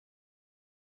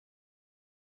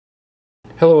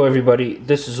Hello everybody,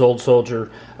 this is Old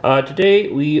Soldier.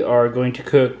 Today we are going to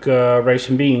cook rice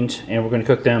and beans, and we're going to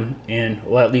cook them in,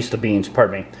 well, at least the beans,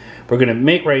 pardon me. We're going to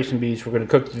make rice and beans, we're going to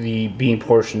cook the bean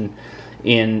portion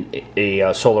in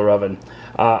a solar oven.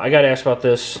 I got asked about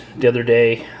this the other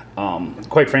day.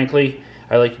 Quite frankly,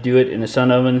 I like to do it in a sun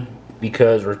oven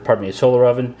because, or pardon me, a solar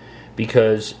oven,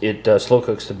 because it slow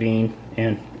cooks the bean,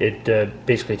 and it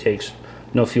basically takes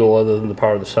no fuel other than the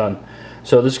power of the sun.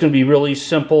 So this is going to be really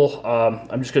simple.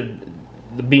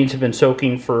 The beans have been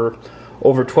soaking for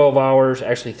over 12 hours,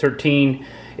 actually 13.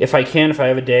 If I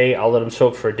have a day, I'll let them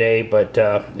soak for a day, but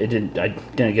I didn't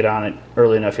get on it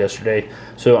early enough yesterday.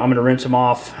 So I'm going to rinse them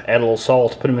off, add a little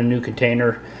salt, put them in a new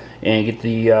container, and get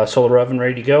the solar oven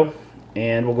ready to go,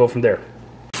 and we'll go from there.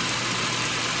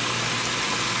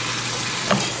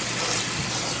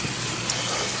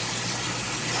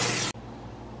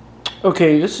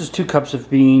 Okay, this is 2 cups of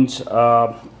beans. It's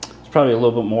probably a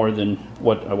little bit more than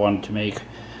what I wanted to make.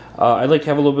 I like to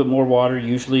have a little bit more water,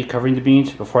 usually covering the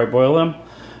beans before I boil them.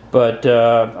 But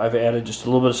I've added just a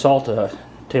little bit of salt, a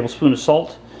tablespoon of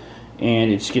salt,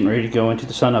 and it's getting ready to go into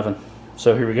the sun oven.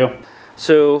 So here we go.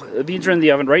 So the beans are in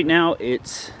the oven. Right now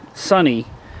it's sunny,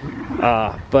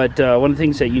 but one of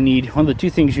the 2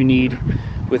 things you need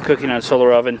with cooking on a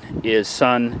solar oven is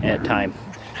sun at time.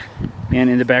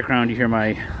 And in the background you hear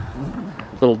my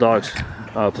little dogs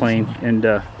playing and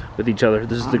with each other.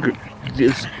 This is the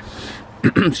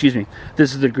excuse me.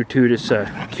 This is the gratuitous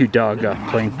cute dog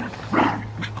playing.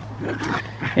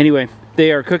 Anyway,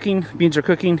 they are cooking. Beans are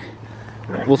cooking.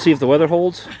 We'll see if the weather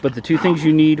holds. But the 2 things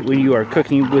you need when you are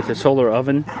cooking with a solar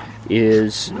oven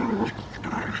is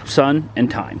sun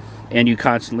and time, and you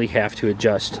constantly have to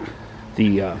adjust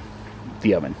the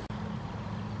oven.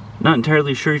 Not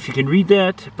entirely sure if you can read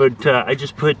that, but I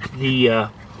just put the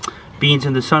beans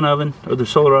in the sun oven, or the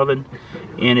solar oven,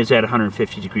 and it's at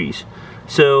 150 degrees.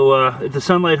 So if the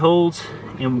sunlight holds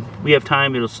and we have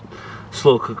time, it'll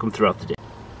slow cook them throughout the day.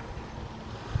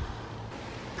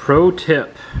 Pro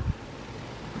tip: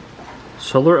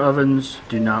 solar ovens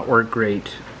do not work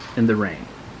great in the rain.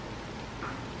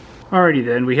 Alrighty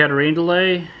then, we had a rain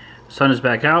delay, sun is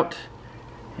back out,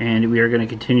 and we are going to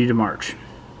continue to march.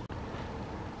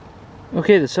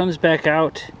 Okay, the sun is back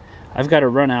out. I've got to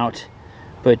run out.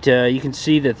 But you can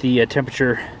see that the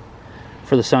temperature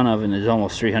for the sun oven is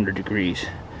almost 300 degrees.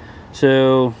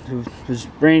 So it was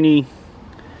rainy,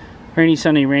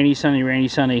 sunny, rainy, sunny, rainy,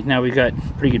 sunny. Now we've got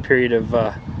a pretty good period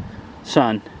of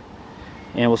sun,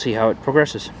 and we'll see how it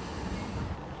progresses.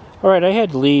 Alright, I had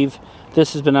to leave.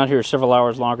 This has been out here several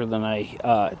hours longer than I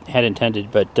had intended,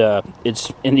 but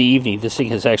it's in the evening. This thing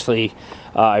is actually,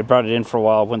 I brought it in for a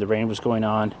while when the rain was going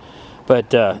on,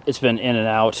 but it's been in and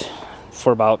out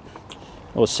for about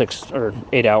 6 or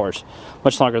 8 hours,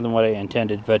 much longer than what I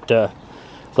intended. But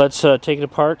let's take it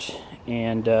apart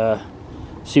and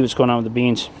see what's going on with the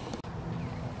beans.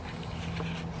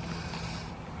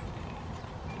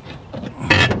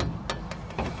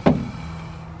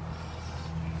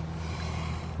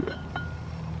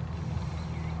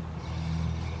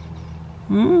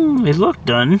 They look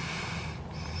done.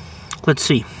 Let's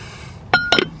see.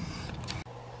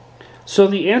 So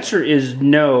the answer is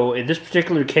no. In this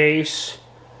particular case,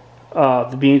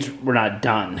 the beans were not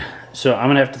done. So I'm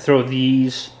gonna have to throw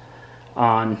these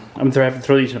on. I'm gonna have to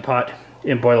throw these in a pot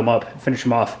and boil them up, finish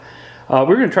them off.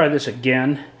 We're gonna try this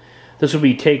again. This will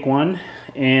be take 1,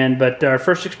 but our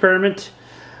first experiment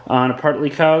on a partly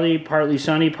cloudy, partly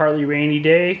sunny, partly rainy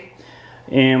day,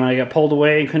 and when I got pulled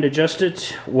away and couldn't adjust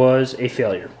it, was a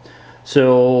failure.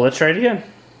 So let's try it again.